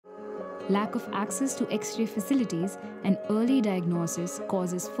Lack of access to X-ray facilities and early diagnosis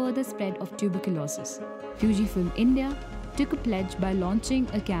causes further spread of tuberculosis. Fujifilm India took a pledge by launching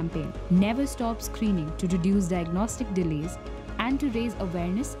a campaign, Never Stop Screening, to reduce diagnostic delays and to raise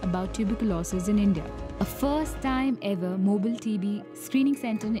awareness about tuberculosis in India. A first-time ever mobile TB screening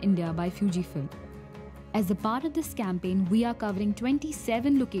center in India by Fujifilm. As a part of this campaign, we are covering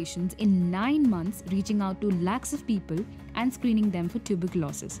 27 locations in 9 months, reaching out to lakhs of people and screening them for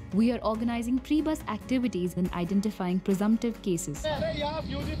tuberculosis. We are organizing pre-bus activities and identifying presumptive cases.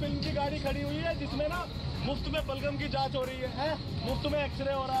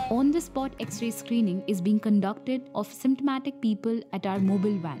 On-the-spot X-ray screening is being conducted of symptomatic people at our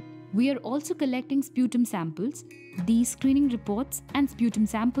mobile van. We are also collecting sputum samples. These screening reports and sputum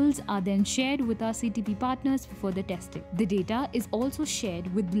samples are then shared with our CTP partners for further testing. The data is also shared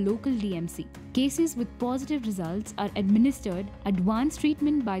with the local DMC. Cases with positive results are administered advanced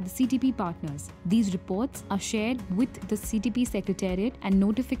treatment by the CTP partners. These reports are shared with the CTP Secretariat and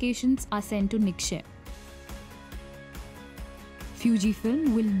notifications are sent to Nikshay.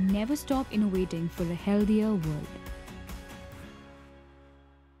 Fujifilm will never stop innovating for a healthier world.